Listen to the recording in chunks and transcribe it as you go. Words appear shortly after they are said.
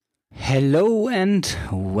Hello and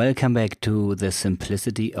welcome back to the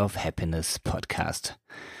Simplicity of Happiness podcast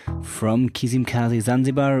from Kizimkazi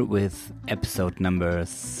Zanzibar with episode number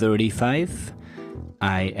 35.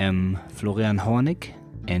 I am Florian Hornig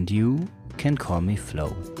and you can call me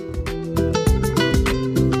Flo.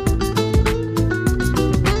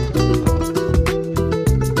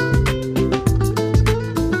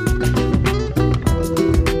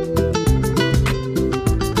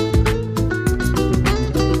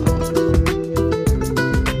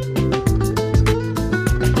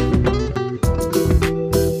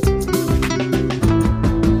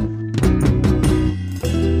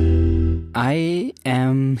 I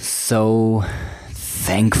am so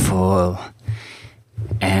thankful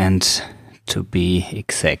and, to be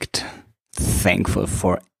exact, thankful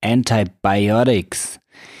for antibiotics.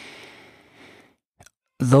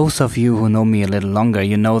 Those of you who know me a little longer,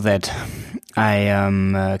 you know that I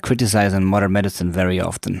am criticizing modern medicine very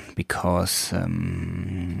often because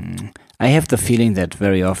I have the feeling that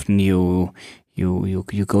very often you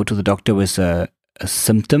go to the doctor with a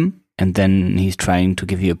symptom, and then he's trying to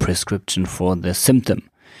give you a prescription for the symptom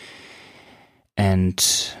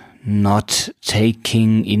and not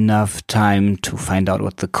taking enough time to find out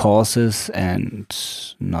what the cause is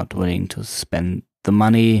and not willing to spend the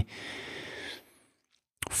money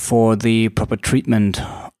for the proper treatment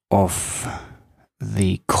of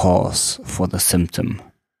the cause for the symptom.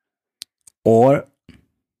 Or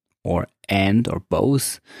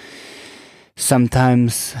both.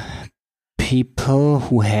 Sometimes people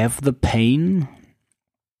who have the pain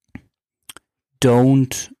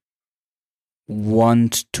don't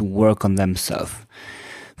want to work on themselves.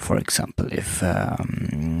 For example, if a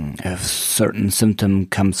certain symptom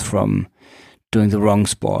comes from doing the wrong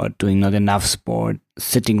sport, doing not enough sport,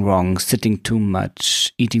 sitting wrong, sitting too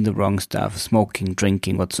much, eating the wrong stuff, smoking,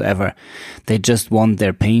 drinking, whatsoever, they just want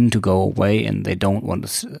their pain to go away and they don't want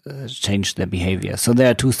to change their behavior. So there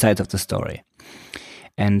are two sides of the story.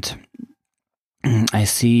 And I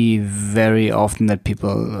see very often that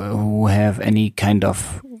people who have any kind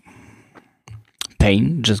of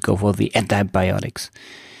pain just go for the antibiotics.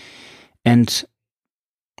 And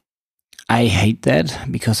I hate that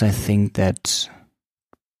because I think that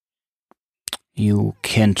you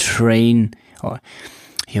can train or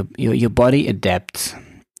your body adapts.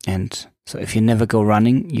 And so if you never go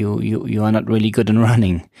running, you are not really good in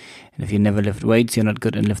running. And if you never lift weights, you're not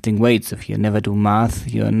good in lifting weights. If you never do math,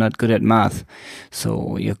 you're not good at math.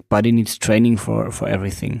 So your body needs training for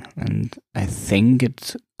everything. And I think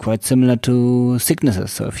it's quite similar to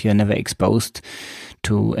sicknesses. So if you're never exposed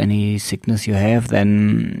to any sickness you have,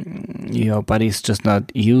 then your body is just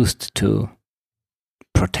not used to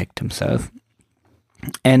protect himself.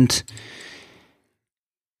 And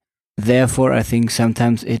therefore, I think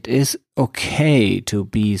sometimes it is okay to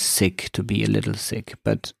be sick, to be a little sick.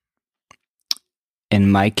 But in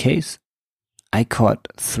my case, I caught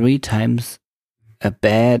 3 times a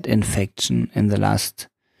bad infection in the last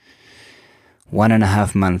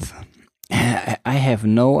 1.5 months. I have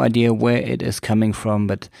no idea where it is coming from,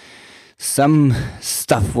 but some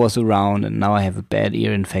stuff was around and now I have a bad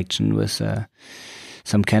ear infection with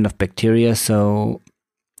some kind of bacteria. So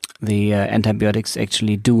the antibiotics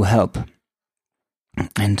actually do help.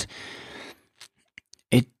 And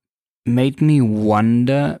it made me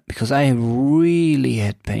wonder, because I really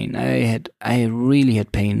had pain. I really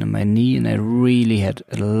had pain in my knee, and I really had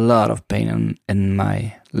a lot of pain in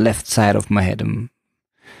my left side of my head,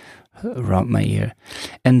 around my ear.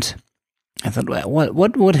 And I thought, well,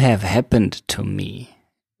 what would have happened to me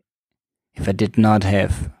if I did not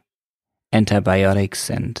have antibiotics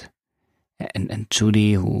and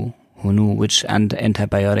Judy who knew which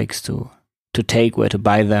antibiotics to take, where to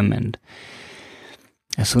buy them, and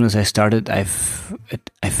as soon as I started, I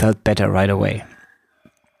felt better right away.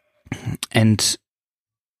 And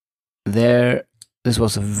this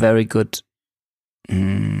was a very good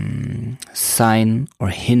sign or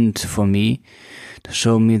hint for me to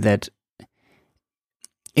show me that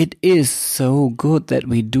it is so good that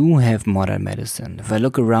we do have modern medicine. If I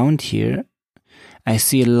look around here, I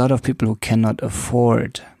see a lot of people who cannot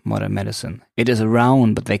afford modern medicine. It is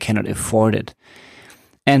around, but they cannot afford it.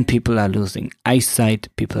 And people are losing eyesight,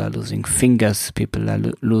 people are losing fingers, people are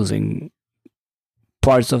losing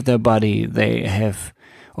parts of their body. They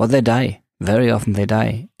die. Very often they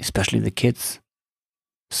die, especially the kids.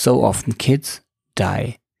 So often kids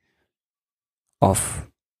die of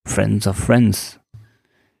friends.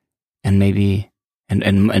 And maybe,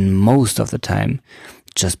 and most of the time,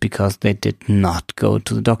 just because they did not go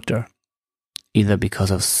to the doctor. Either because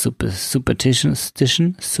of superstition,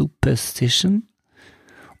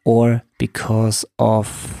 or because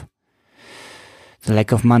of the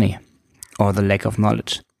lack of money or the lack of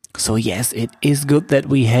knowledge. So yes, it is good that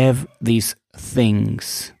we have these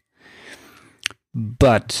things.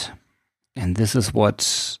 But, and this is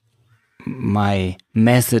what my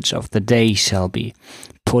message of the day shall be,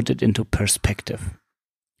 put it into perspective.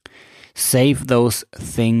 Save those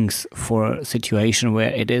things for a situation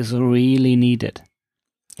where it is really needed.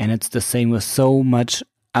 And it's the same with so much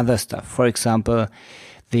other stuff. For example,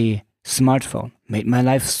 the smartphone made my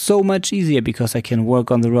life so much easier because I can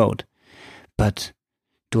work on the road. But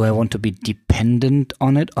do I want to be dependent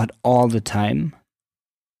on it at all the time?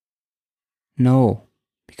 No,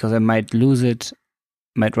 because I might lose it,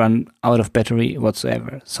 might run out of battery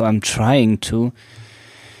whatsoever. So I'm trying to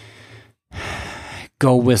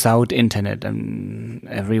go without internet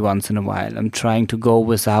every once in a while. I'm trying to go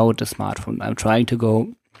without a smartphone. I'm trying to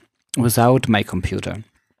go without my computer,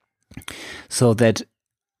 so that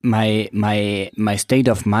my state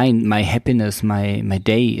of mind, my happiness, my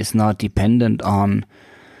day is not dependent on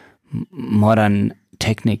modern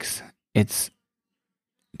techniques. It's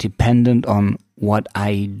dependent on what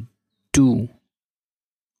I do.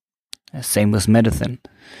 Same with medicine.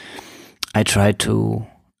 I try to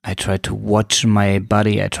watch my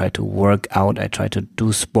body. I try to work out. I try to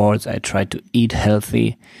do sports. I try to eat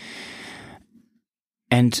healthy.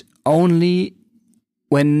 And only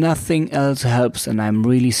when nothing else helps and I'm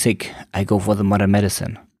really sick, I go for the modern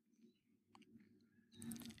medicine.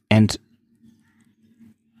 And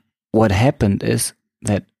what happened is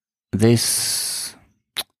that this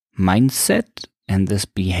mindset and this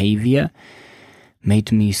behavior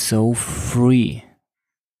made me so free.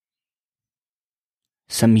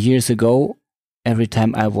 Some years ago, every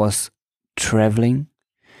time I was traveling,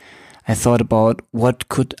 I thought about what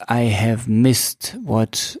could I have missed,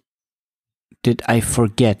 what did I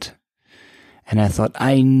forget? And I thought,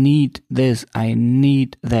 I need this, I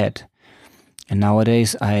need that. And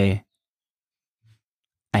nowadays I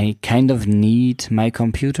kind of need my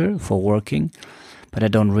computer for working, but I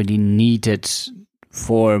don't really need it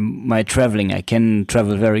for my traveling. I can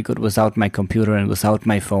travel very good without my computer and without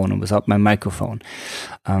my phone and without my microphone.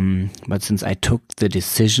 But since I took the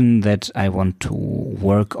decision that I want to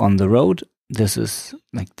work on the road, this is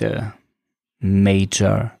like the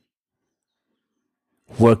major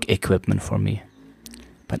work equipment for me.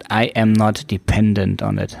 But I am not dependent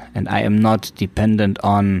on it, and I am not dependent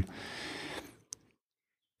on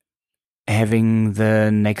having the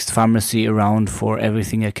next pharmacy around for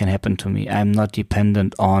everything that can happen to me. I'm not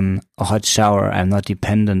dependent on a hot shower. I'm not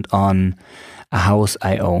dependent on a house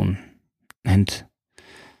I own. And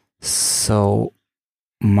so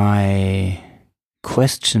my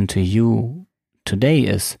question to you today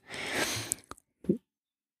is,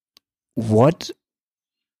 what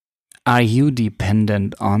are you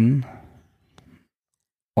dependent on?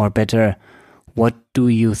 Or better, what do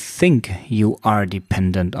you think you are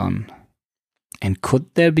dependent on? And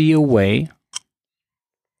could there be a way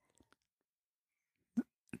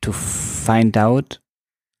to find out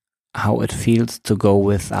how it feels to go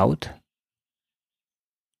without?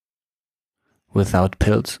 Without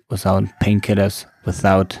pills, without painkillers,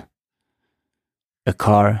 without a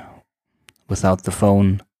car, without the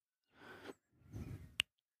phone,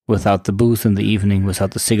 without the booze in the evening,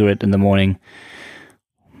 without the cigarette in the morning,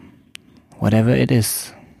 whatever it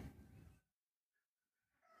is.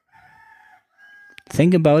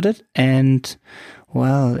 Think about it, and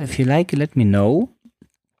well, if you like, let me know.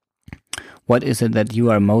 What is it that you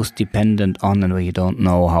are most dependent on and where you don't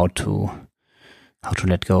know how to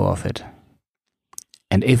let go of it?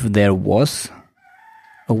 And if there was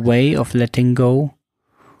a way of letting go,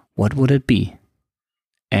 what would it be?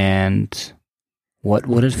 And what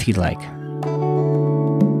would it feel like?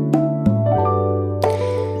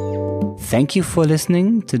 Thank you for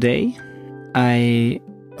listening today. I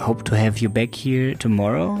hope to have you back here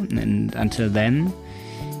tomorrow, and until then,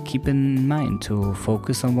 keep in mind to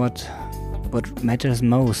focus on what matters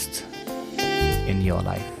most in your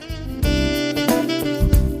life.